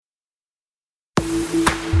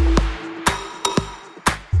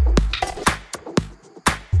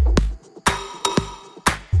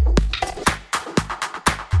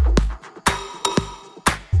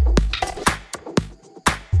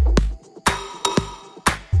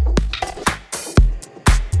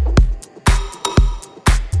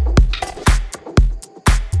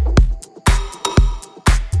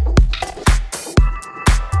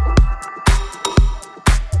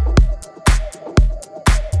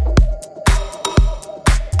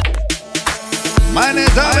Meine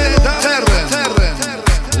Damen und Herren,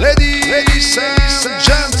 Ladies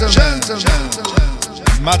and Gentlemen,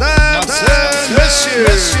 Madame and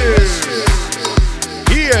Messieurs,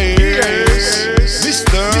 here is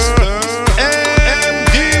Mr.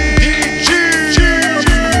 MdG.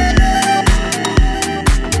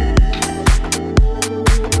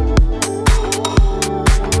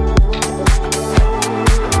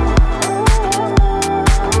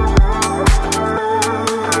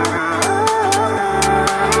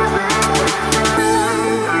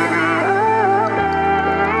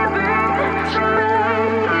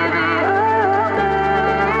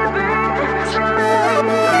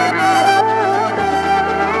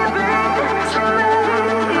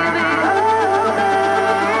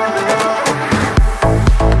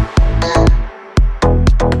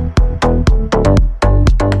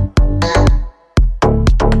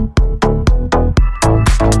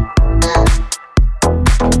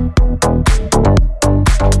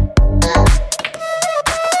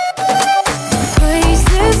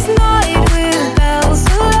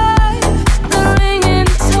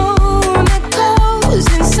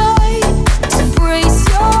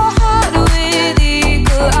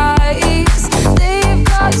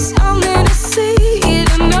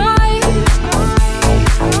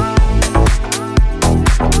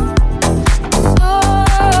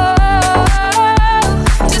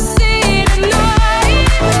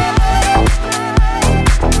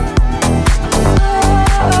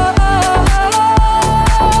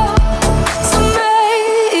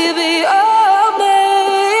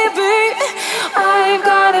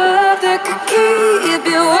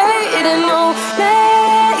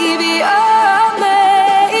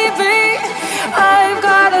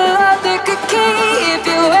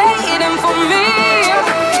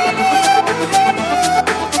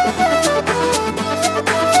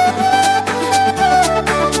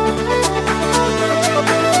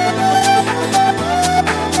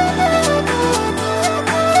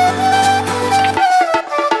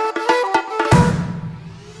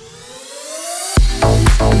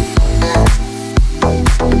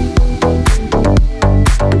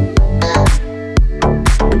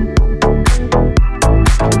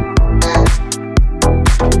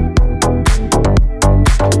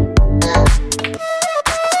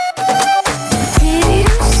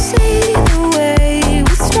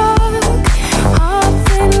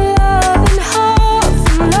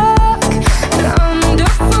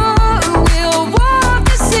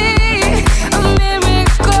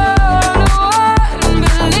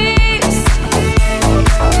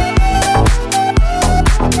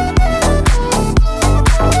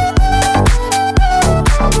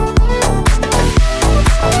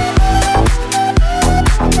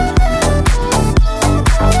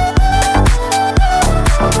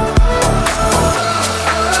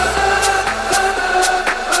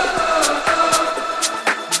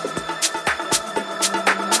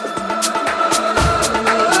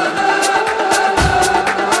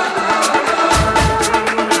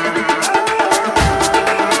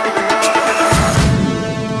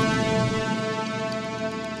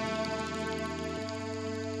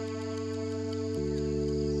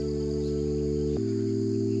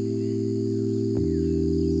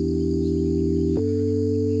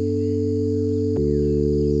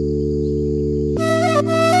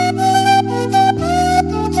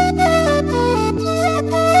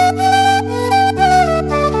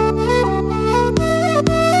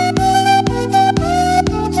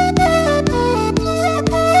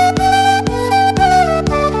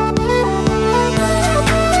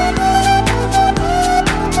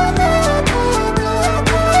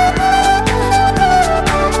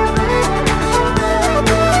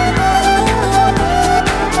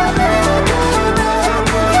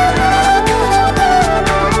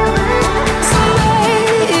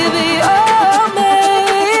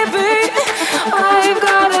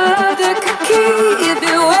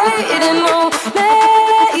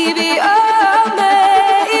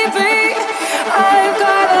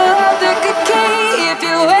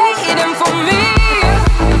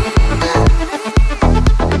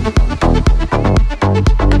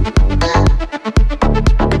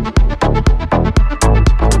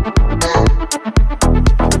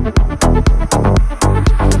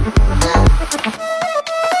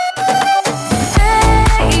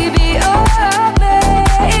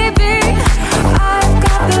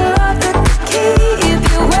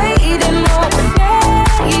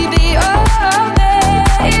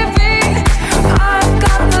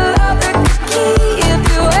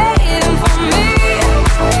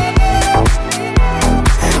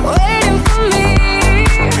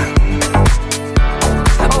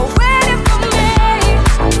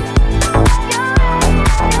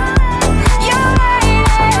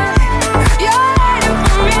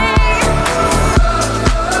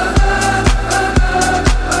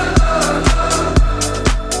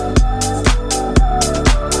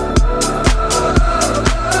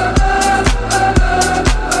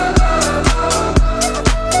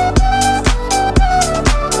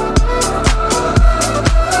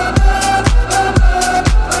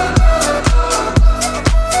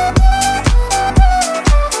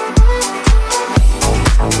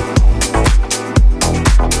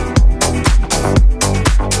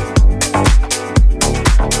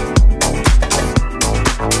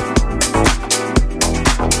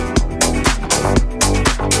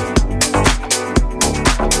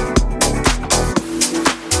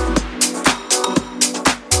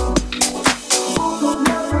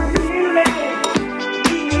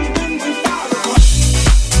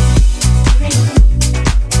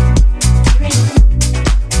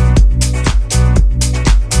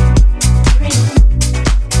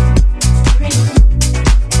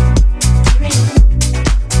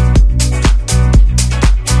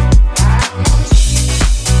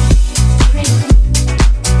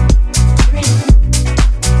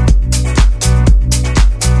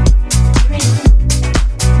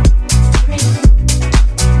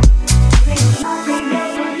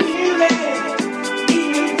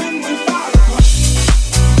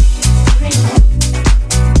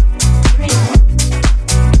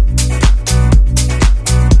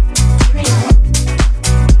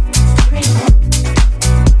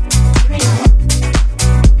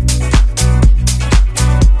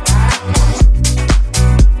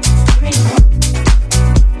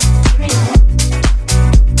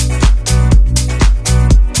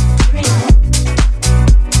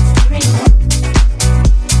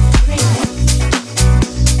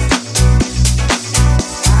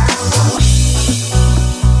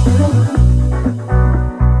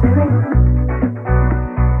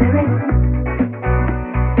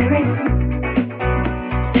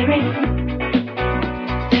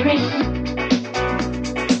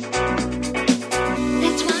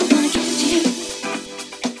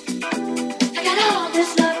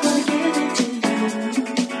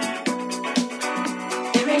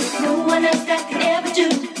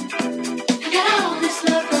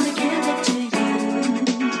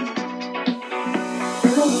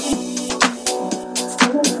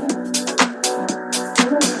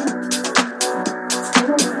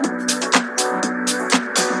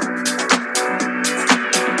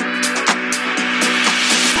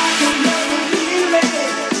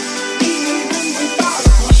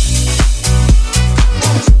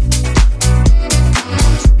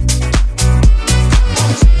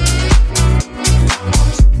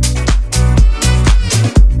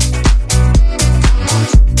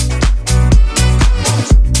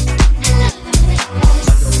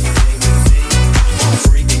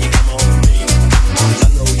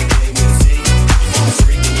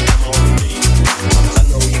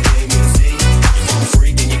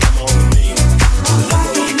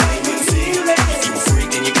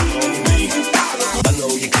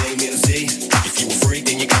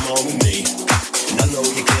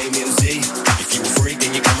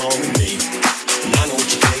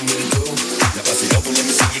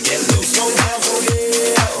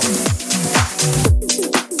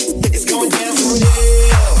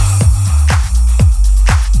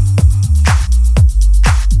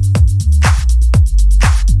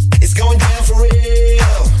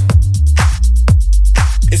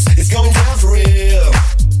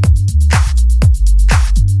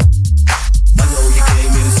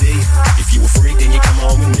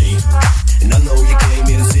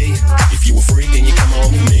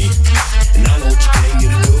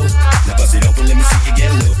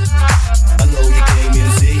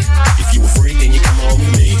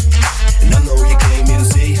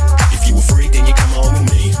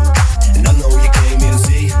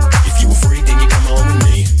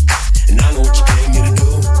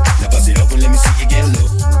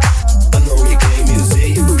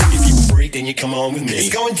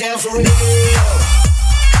 down for real.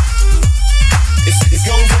 It's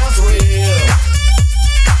going down for real.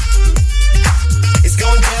 It's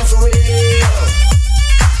going down for real.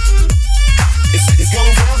 It's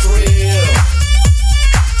going down for real.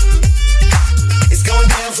 It's going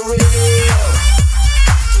down for real.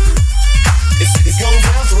 It's going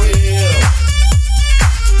down for real.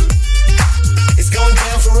 It's going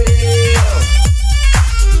down for real.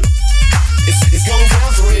 It's going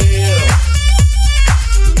down for real.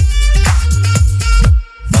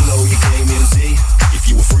 I know you came here to see. If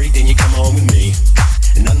you were free, then you come on with me.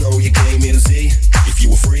 And I know you came here to see. If you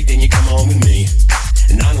were free, then you come on with me.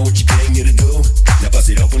 And I know what you came here to do. Now bust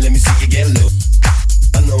it open, let me see you get low.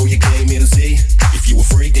 I know you came here to see. If you were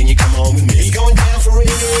free, then you come on with me. It's going down for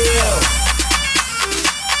real.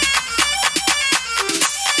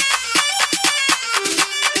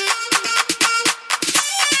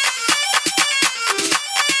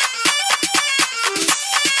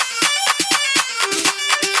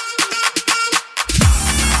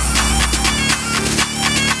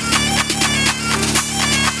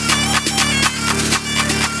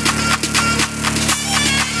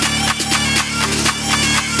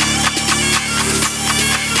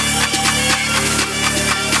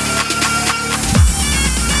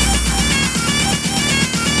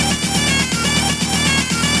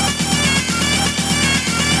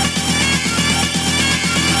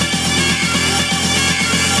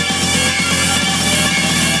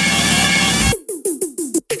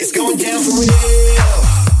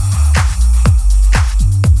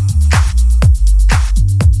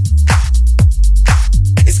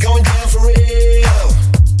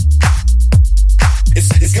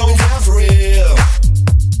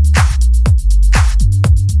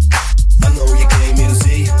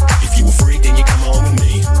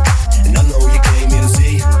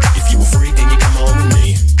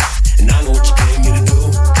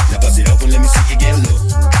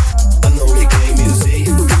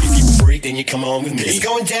 Come on with me. It's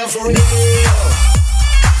going down for real.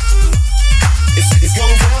 It's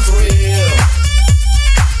going down for real.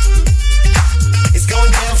 It's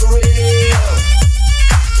going down for real.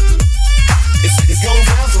 It's going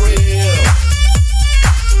down for real.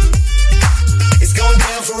 It's going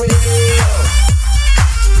down for real.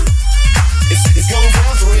 It's going down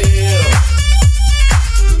for real.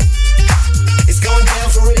 It's going down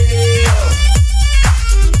for real.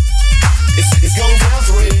 It's going down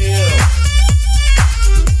for real.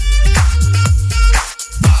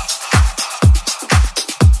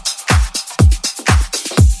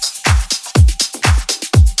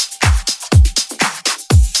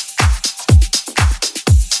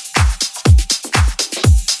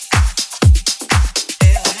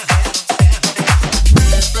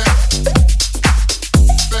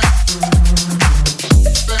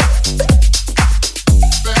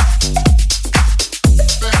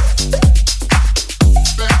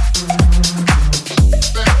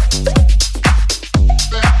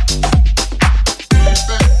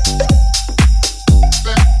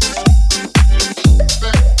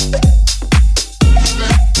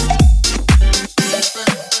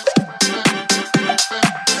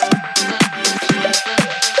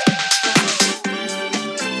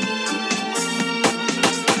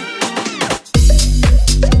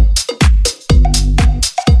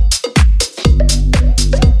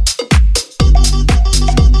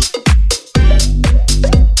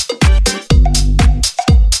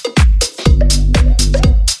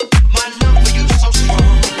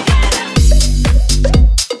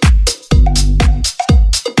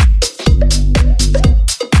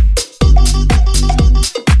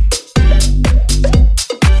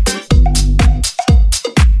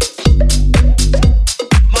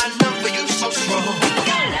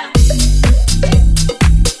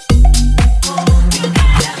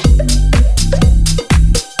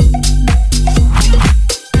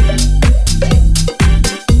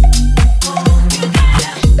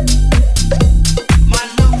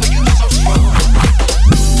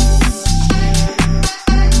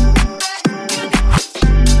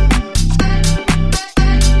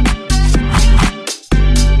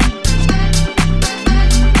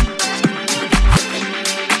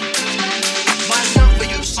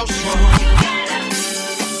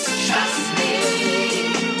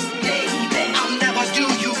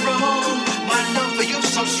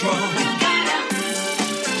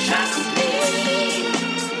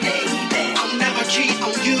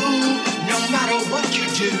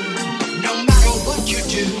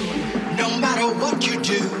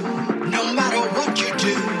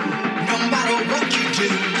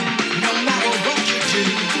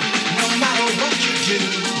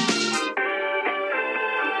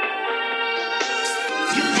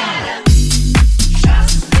 You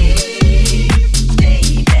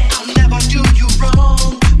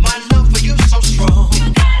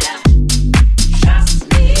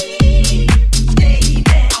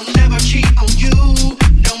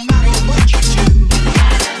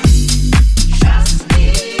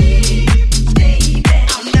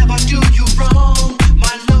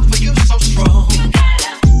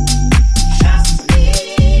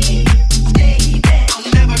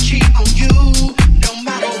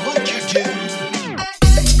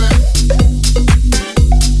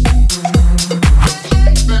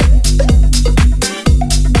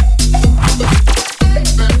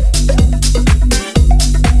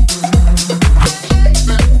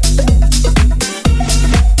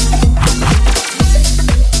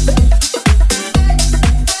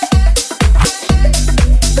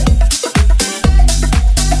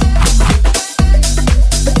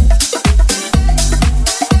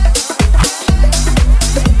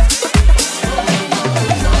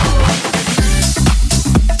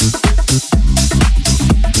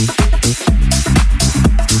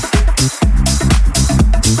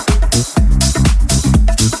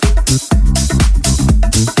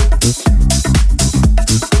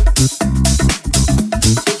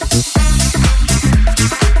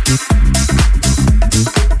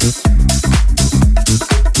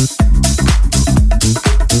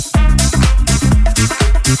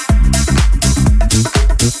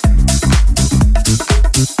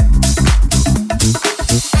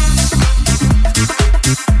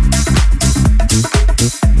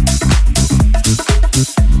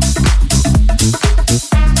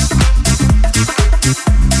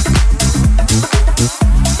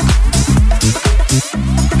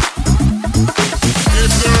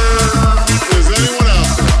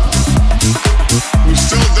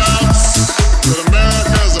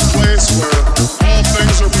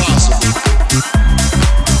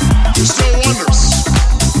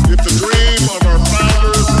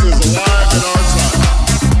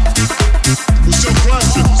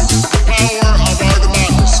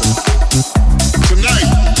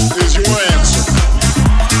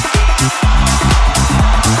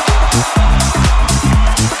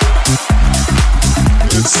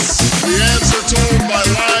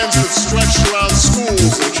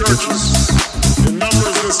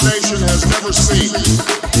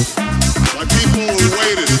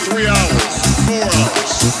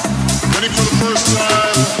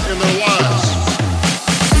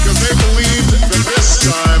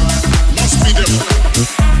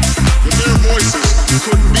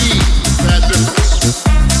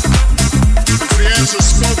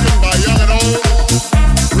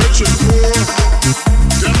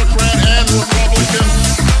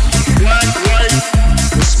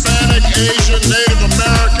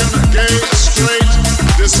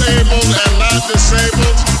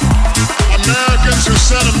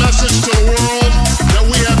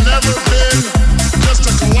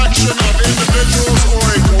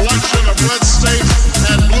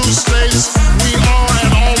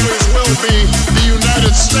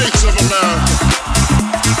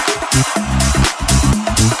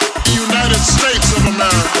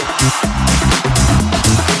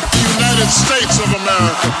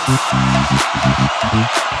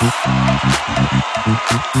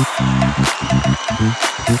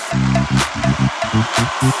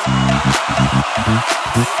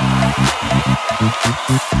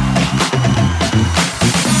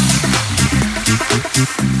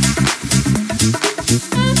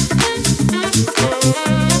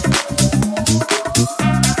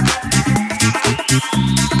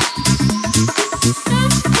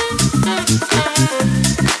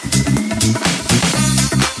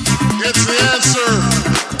It's the answer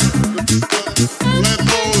led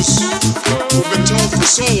those who've been told for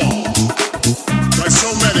so long by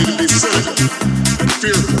so many to be cynical and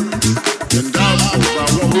fearful and doubtful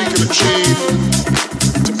about what we can achieve,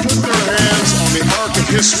 to put their hands on the arc of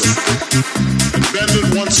history and bend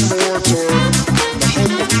it once more toward the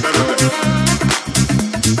hope of a better day.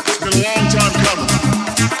 It's been a long time coming,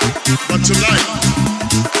 but tonight,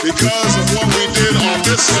 because of what we did on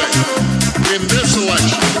this day, in this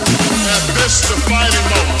election, at this defining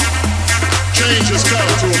moment, change has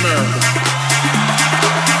come to America.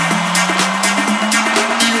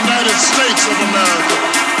 The United States of America.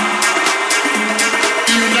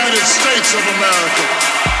 The United States of America.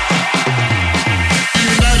 The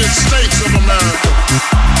United States of America.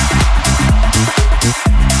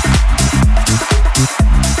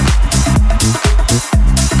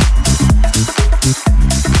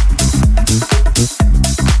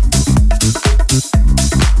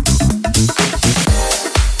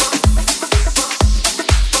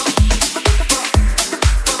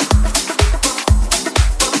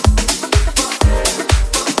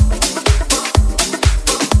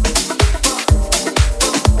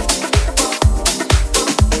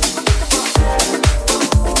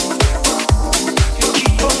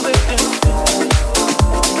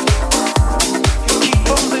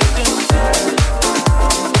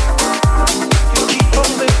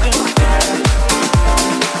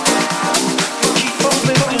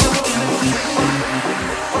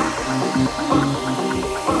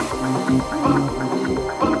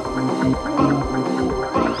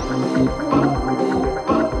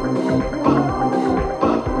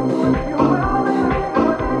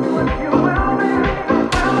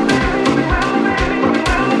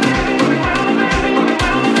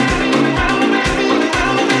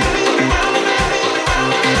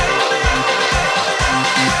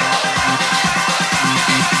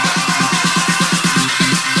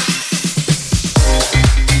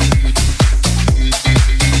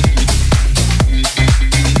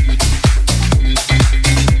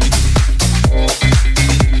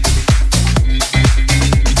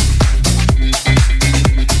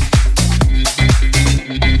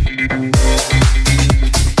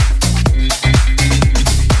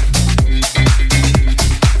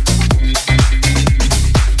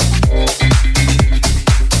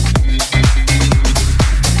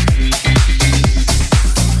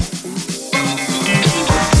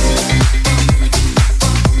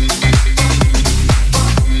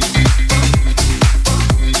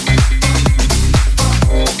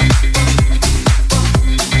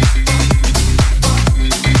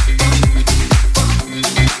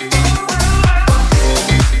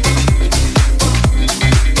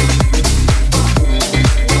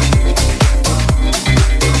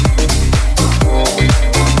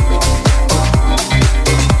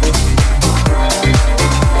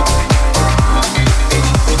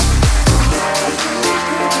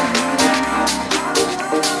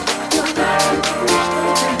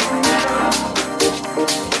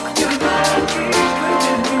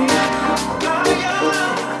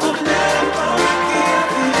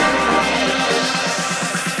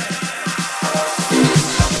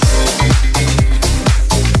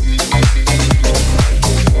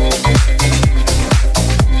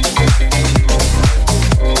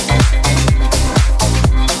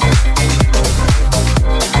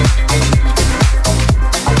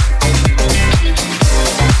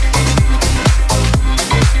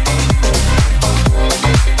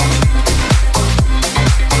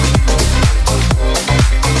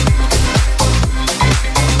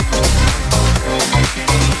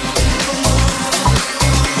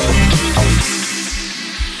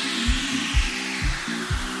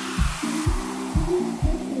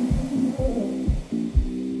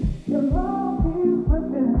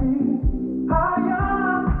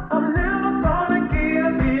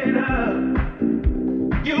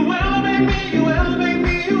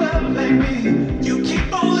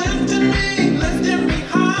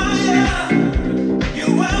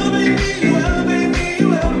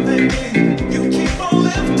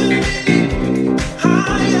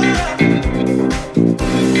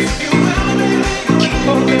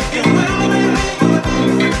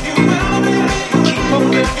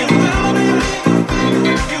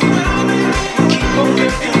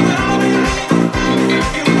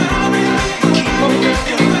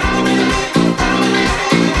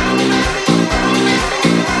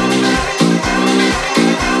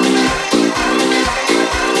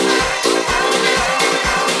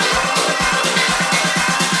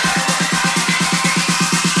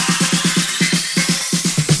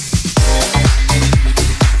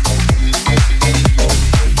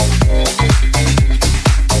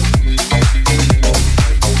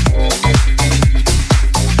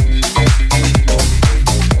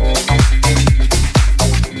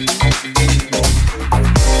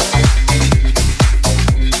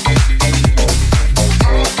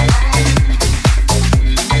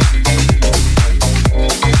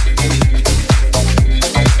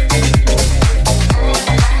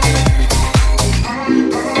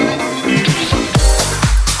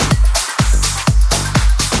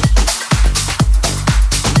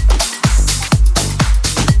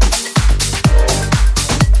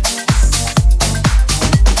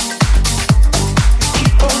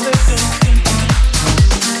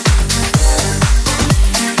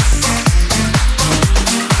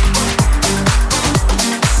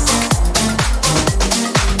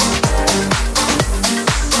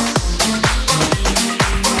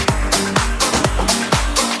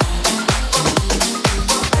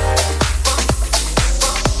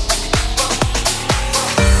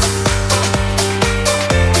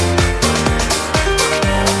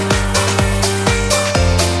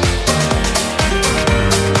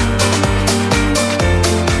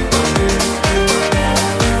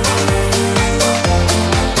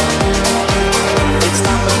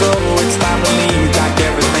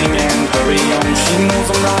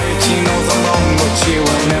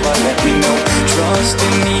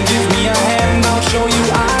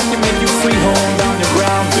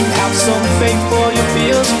 have some faith for your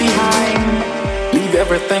fears behind. Leave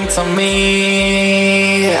everything to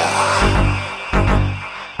me.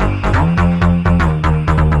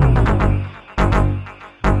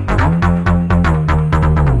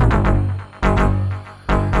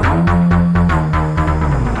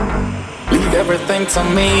 Leave everything to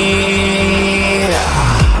me.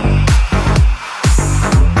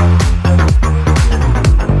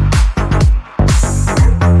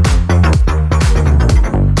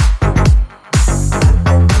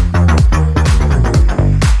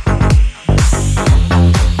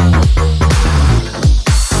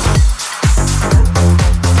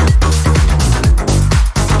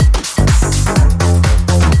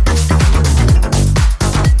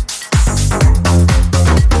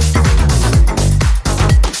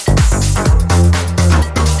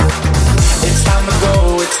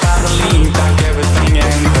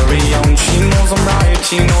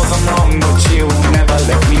 She knows I'm wrong, but she will never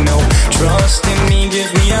let me know. Trust in me,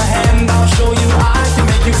 give me a hand, I'll show you I can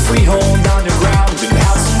make you free. Hold down your ground and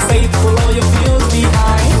have some faith, pull all your fears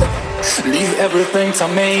behind. Leave everything to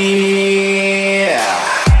me.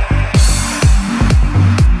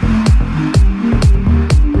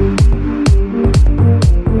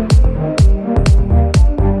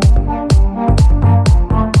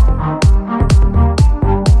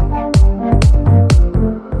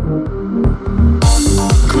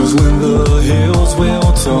 'Cause when the hills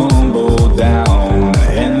will tumble down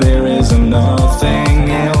and there is nothing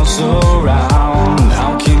else around,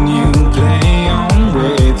 how can you play on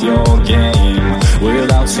with your game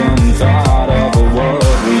without some thought of what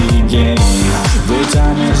we gain? The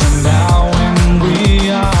time isn't now when we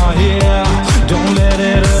are here. Don't let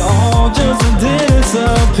it all just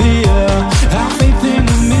disappear. Have faith in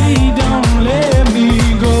me, don't let me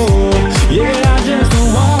go. Yeah, I just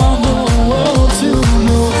want the world to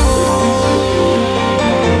know.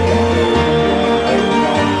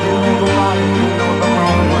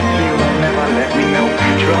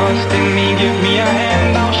 Trust in me, give me a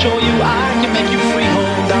hand, I'll show you I can make you free.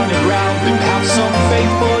 Hold down the ground and have some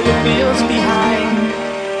faith for your fears behind.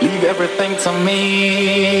 Leave everything to me.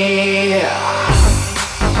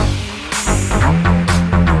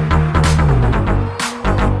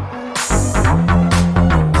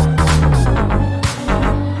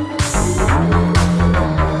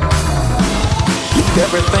 Leave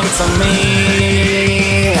everything to me.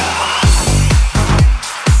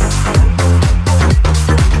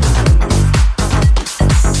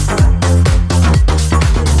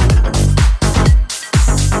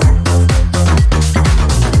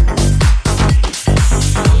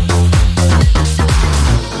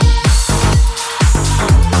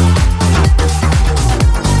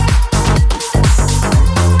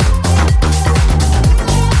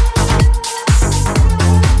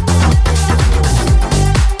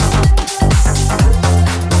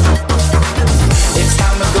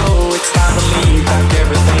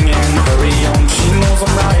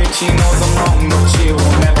 She knows I'm wrong, but she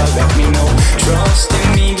will never let me know. Trust in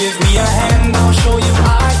me, give me a hand, I'll show you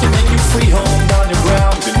I can make you free. Hold on your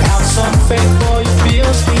ground and have some faith for your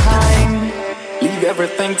fears behind. Leave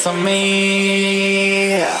everything to me.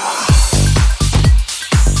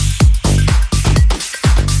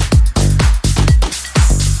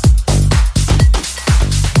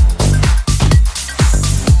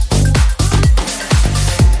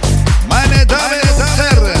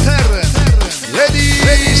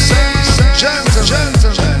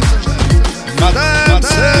 Madame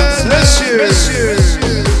and messieurs, here is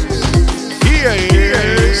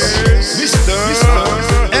Mr.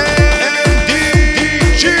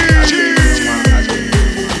 MdG.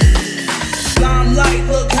 Limelight,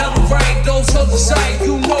 look hella right, those of the sight,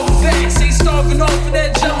 you know the facts, ain't starving off of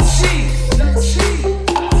that jump sheet.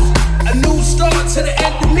 A new start to the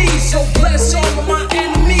end of me, so bless all of my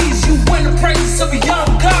enemies. You win the presence of a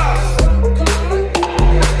young God.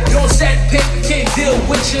 Yours that paper can't deal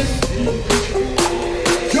with you.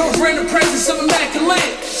 You're in the presence of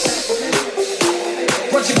immaculate.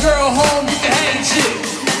 Brought your girl home, you can have it.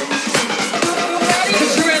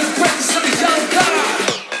 'Cause you're in the presence of a young God.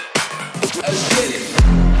 Let's get it.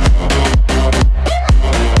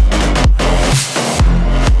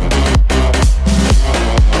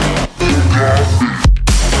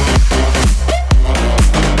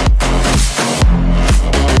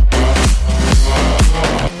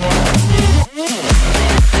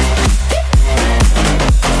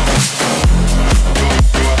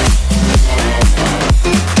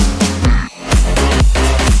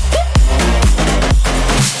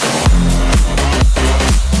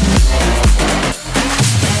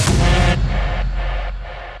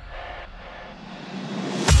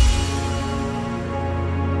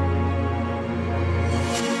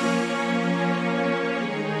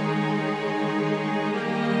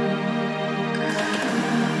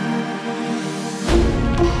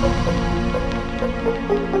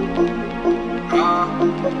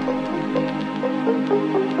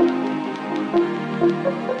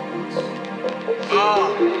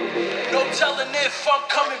 telling if I'm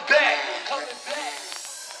coming back.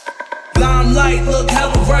 Limelight, look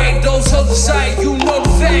hella bright. Those hoes the sight, you know the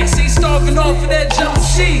facts. They starving off of that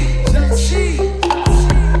jealousy.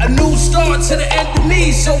 A new start to the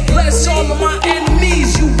enemy. So bless all of my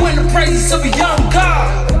enemies. You win the praises of a young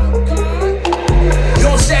God.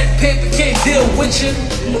 Your sad paper can't deal with you.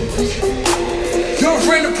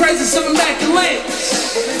 You're in the presence of immaculate.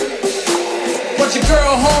 But your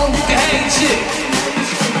girl home, you can hang shit.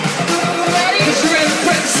 Cause you're in the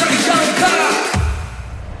presence of a young God.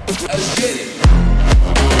 Let's get it.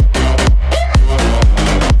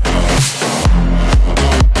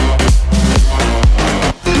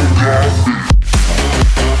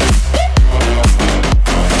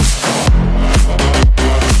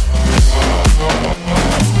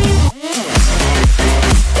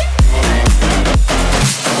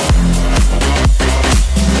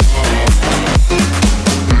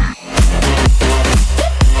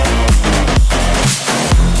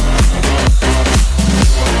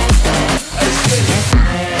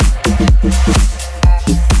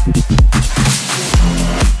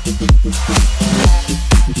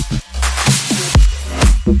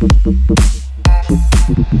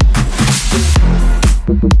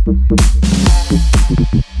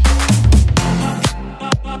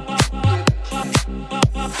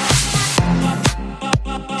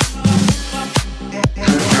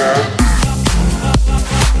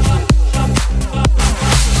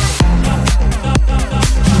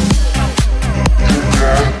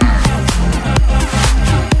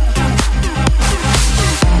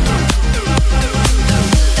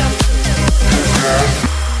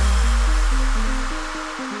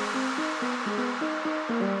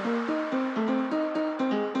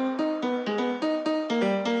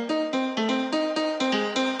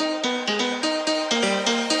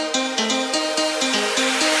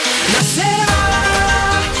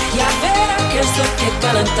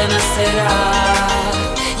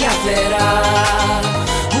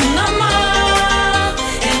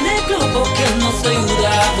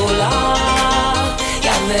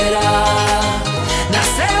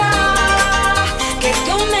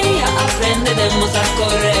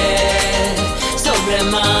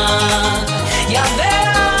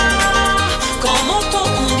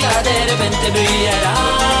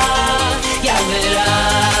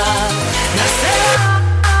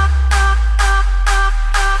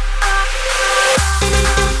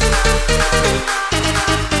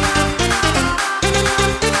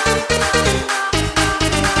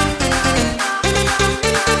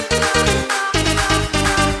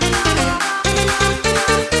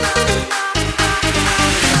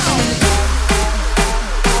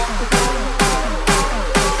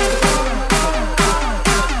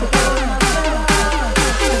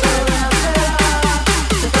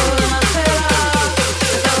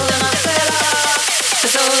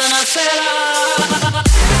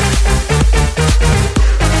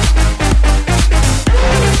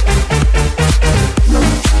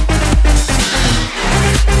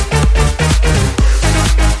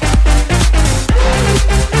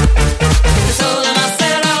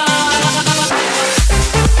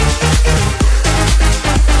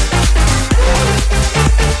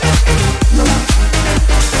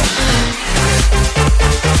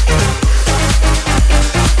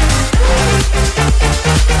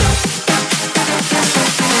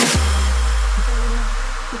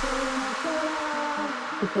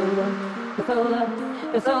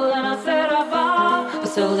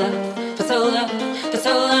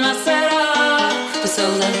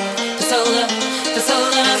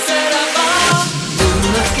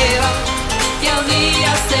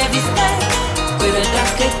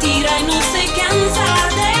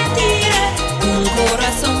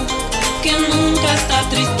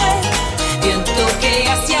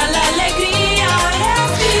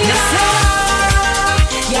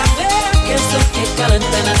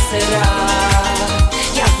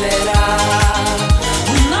 Ya verá,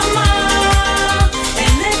 una más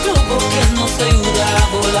en el globo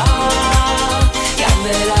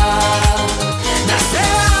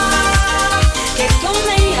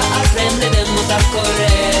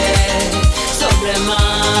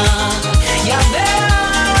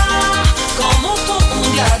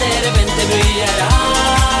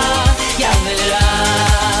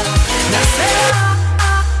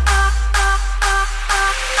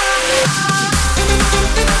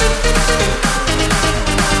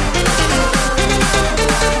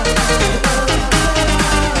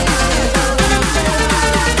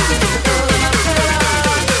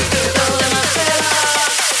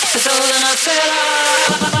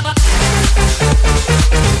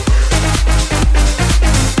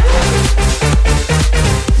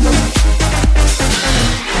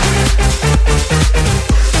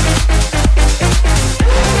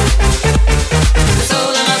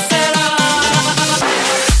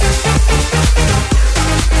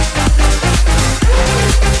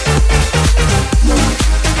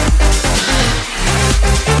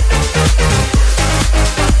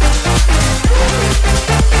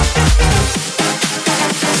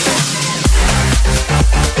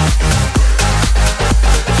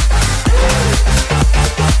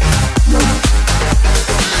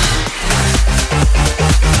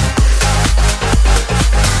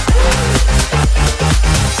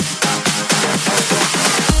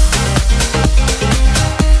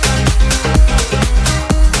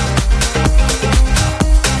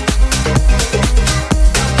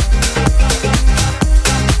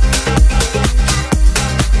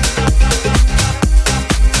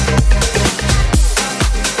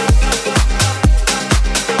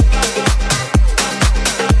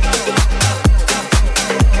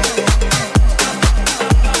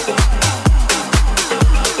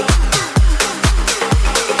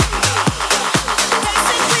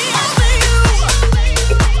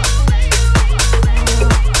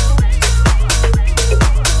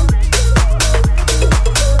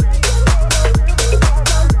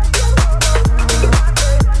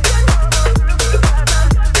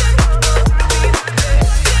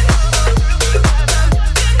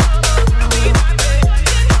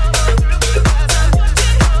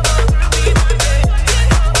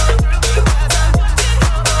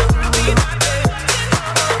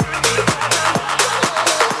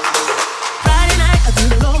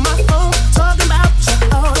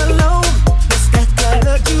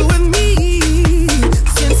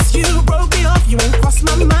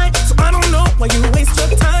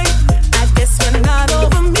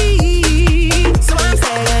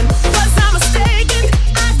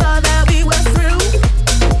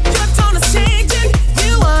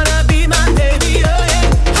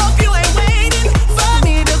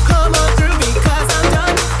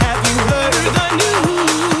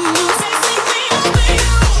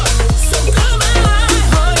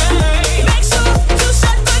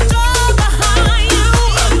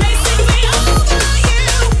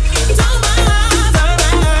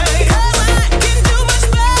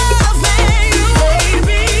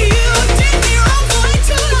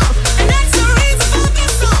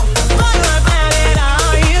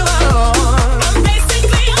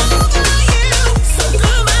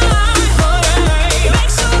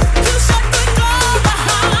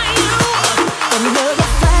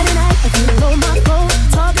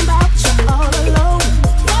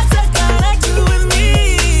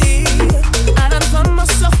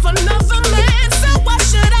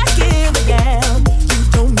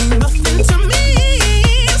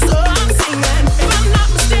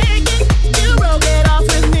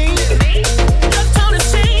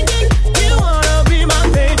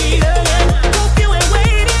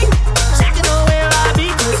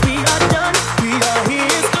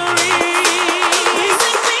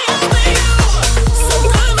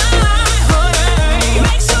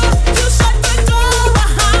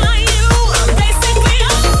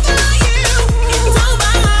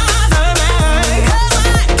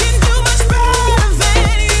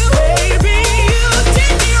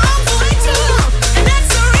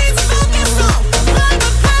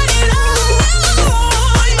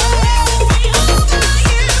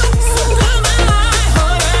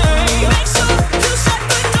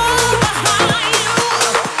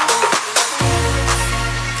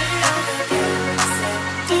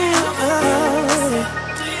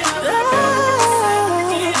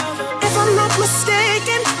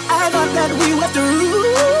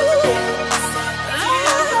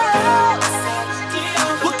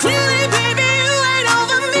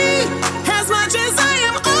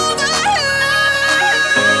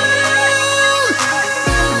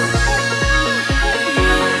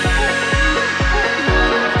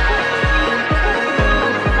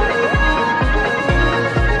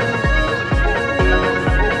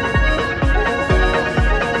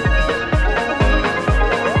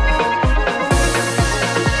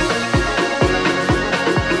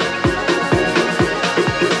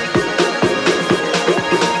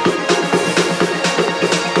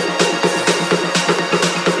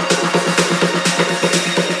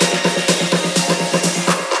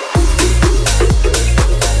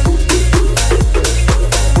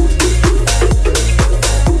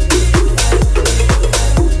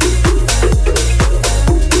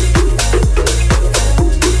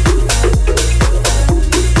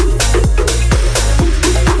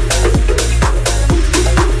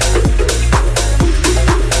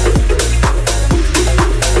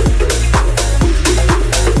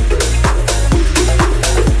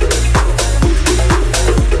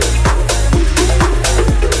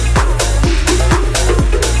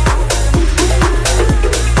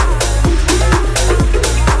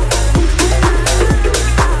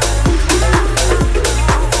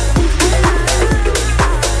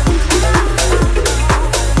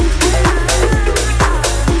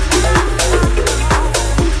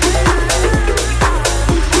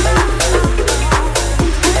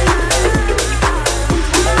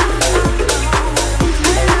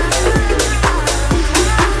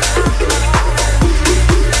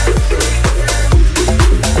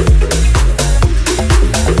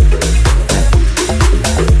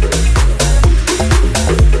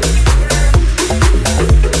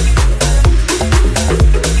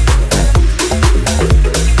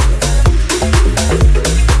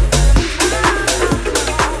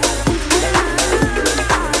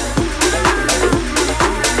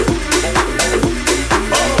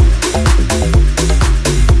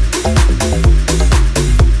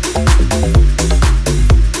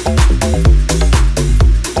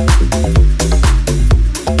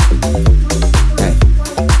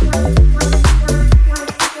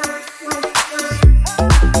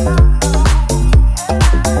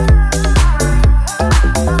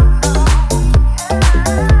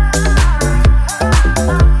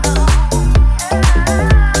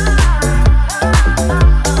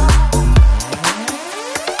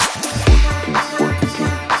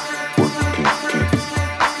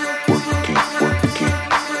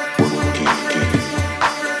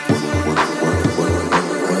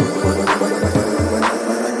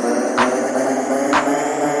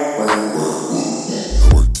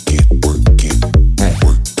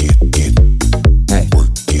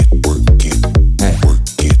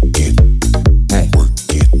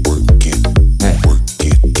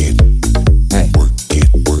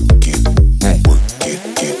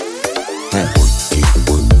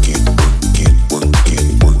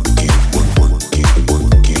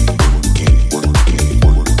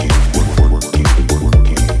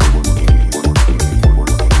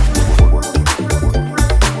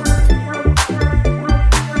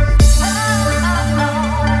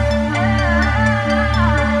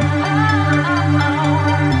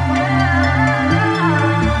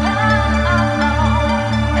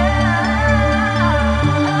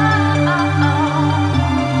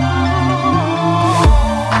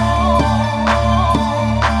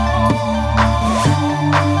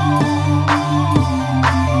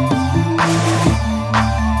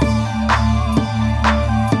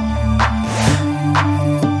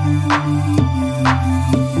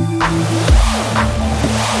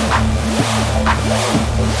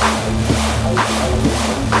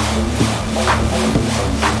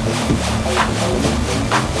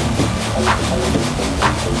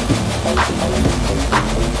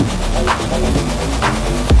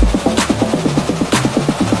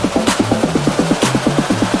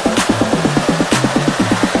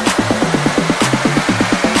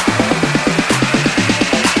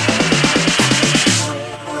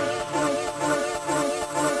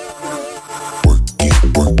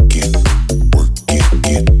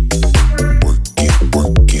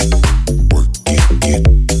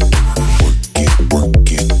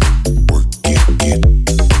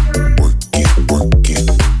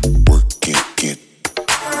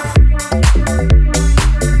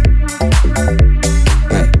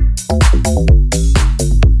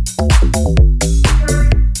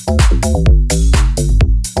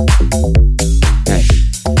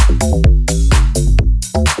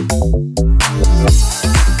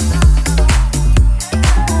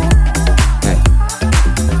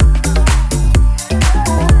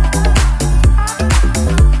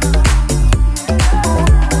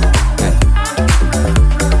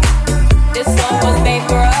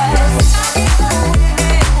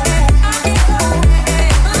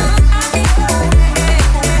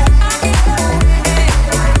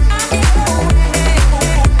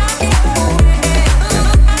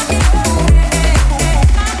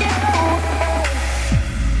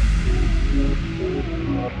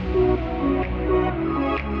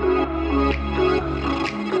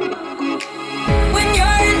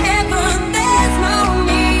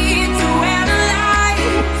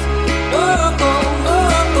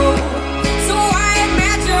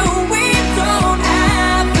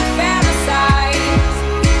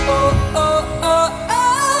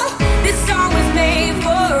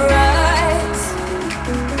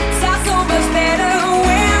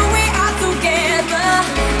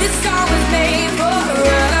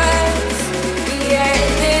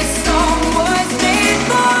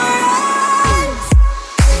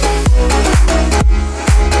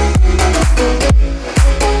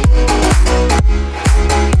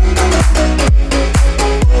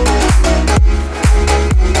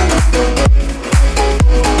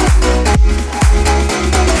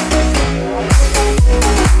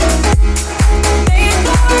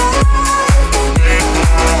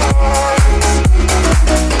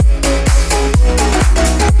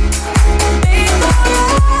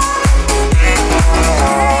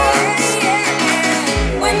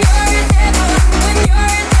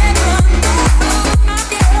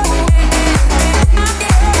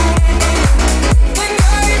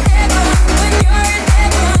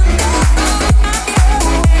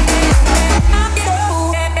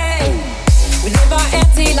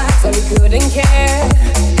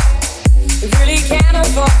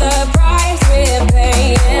the price we're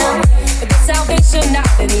paying. But the salvation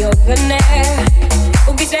out in the open air.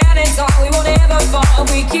 We'll be standing tall, we won't ever fall.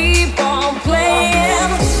 We keep on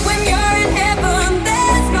playing. When you're in heaven,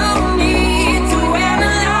 there's no need to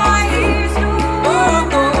analyze. Oh,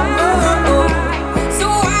 oh, oh, oh. So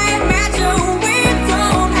I imagine we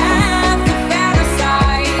don't have to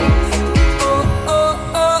fantasize. Oh, oh,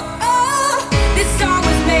 oh, oh. This song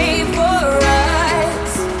was made for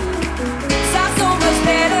us. Sounds so much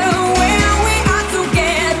better when we are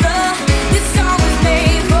together. This song was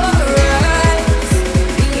made for us.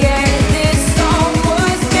 Yeah, this song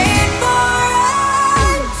was made for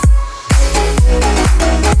us.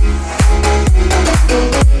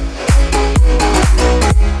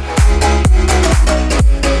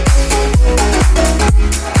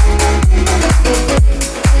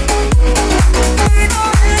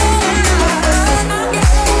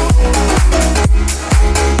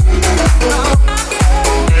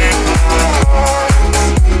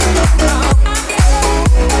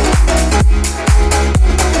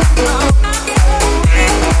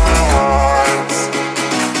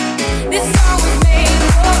 This song was made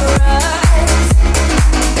for us.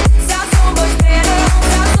 Sounds so much better.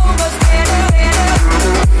 Sounds so much better.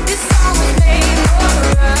 This song was made for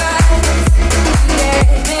us. Yeah,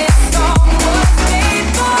 this song was made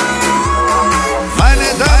for us. Meine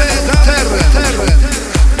Damen und Herren,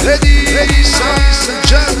 Ladies and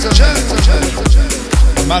Gentlemen,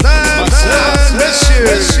 Madame and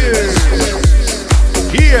Messieurs,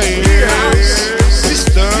 here is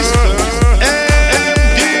Mr.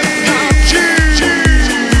 MdG.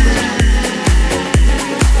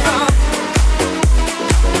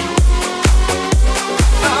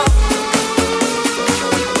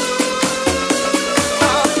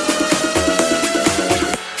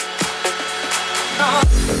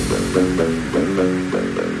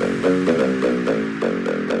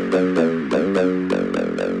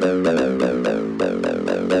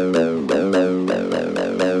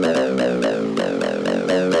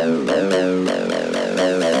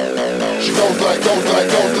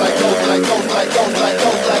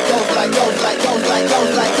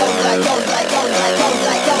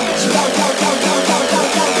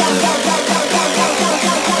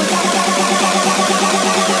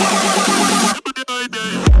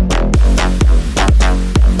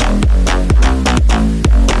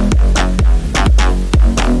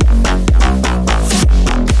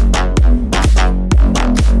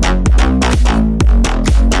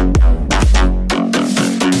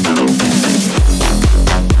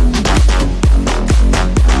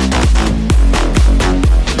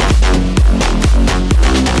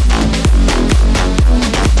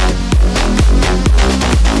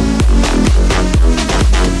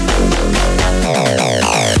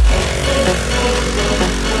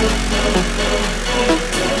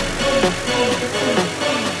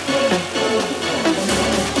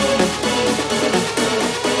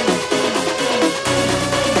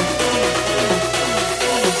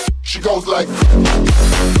 She goes like.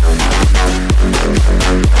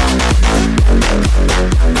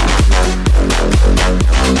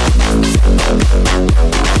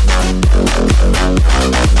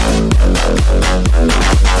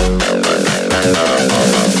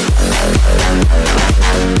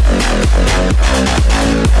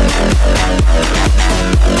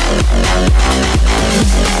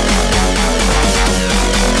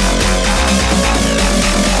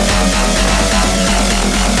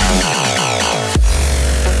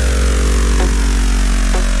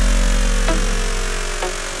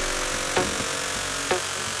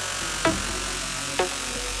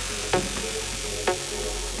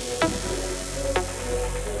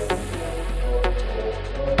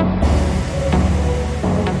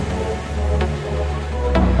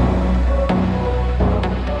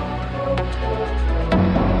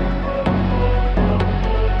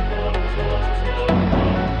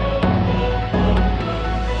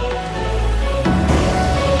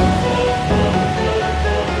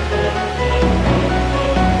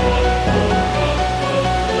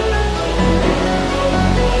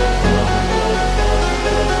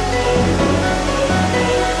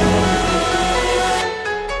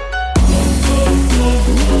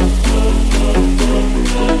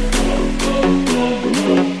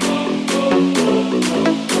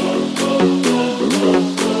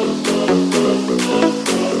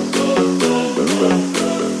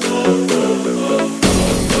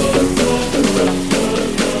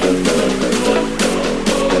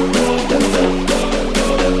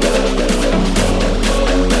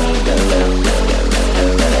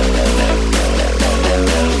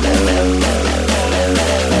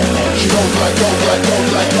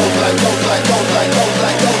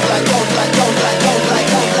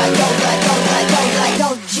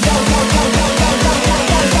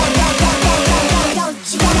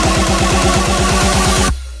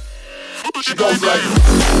 She goes like.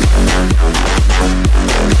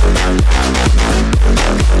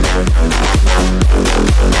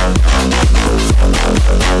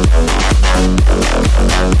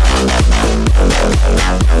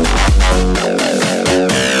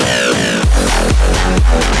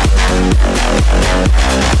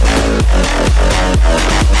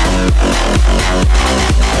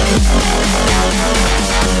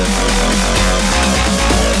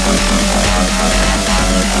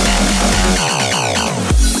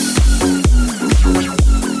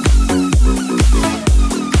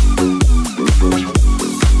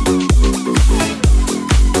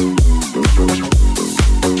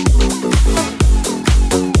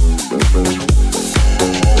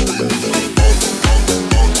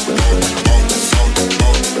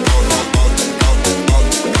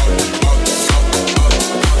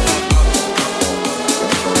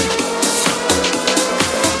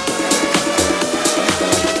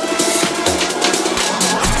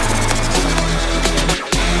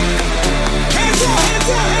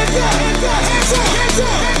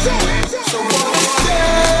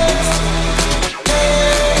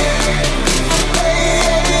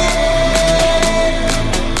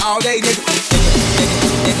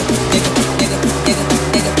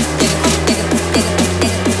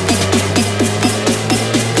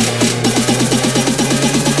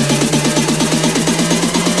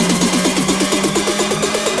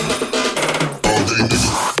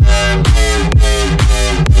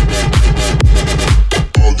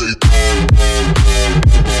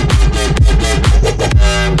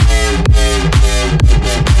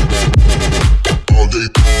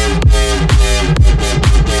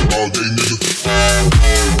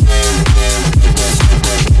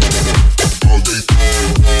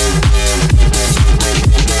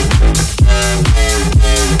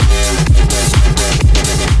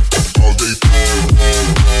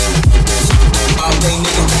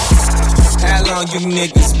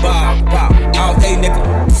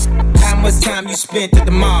 Spent at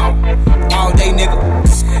the mall all day, nigga.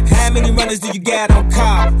 How many runners do you got on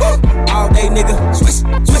call? All day, nigga. Swish,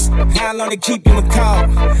 swish. How long they keep you in call?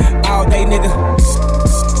 All day, nigga.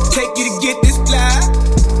 Take you to get this fly.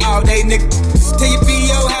 All day, nigga. Tell your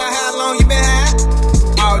PO how long you been high?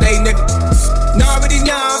 All day, nigga. Know already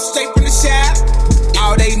know, straight from the shop.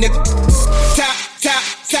 All day, nigga.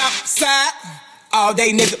 Top, side. All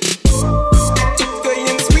day, nigga. Took a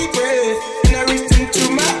young sweet breath and I reached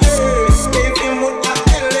into my earth. Gave him what I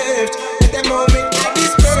had left. At that moment I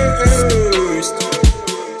dispersed.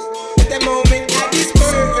 At that moment I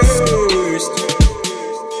dispersed.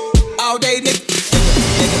 All day, nigga.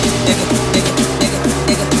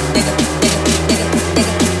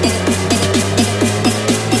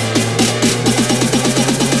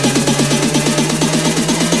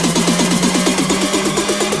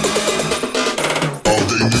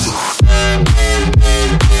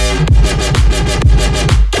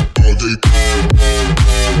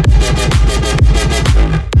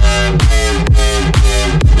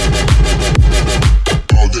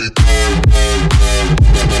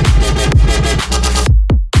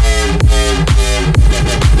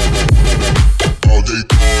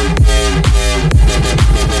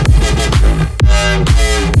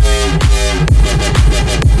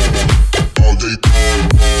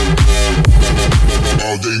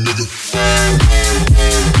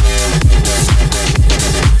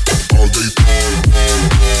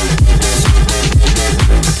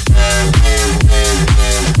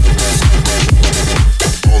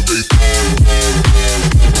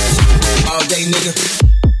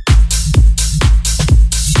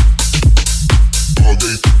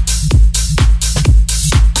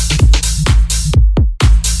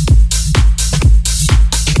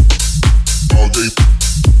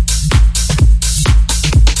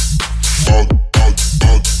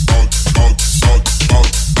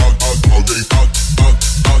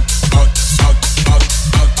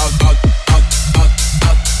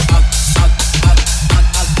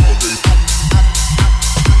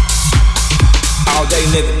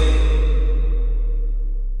 Nigga.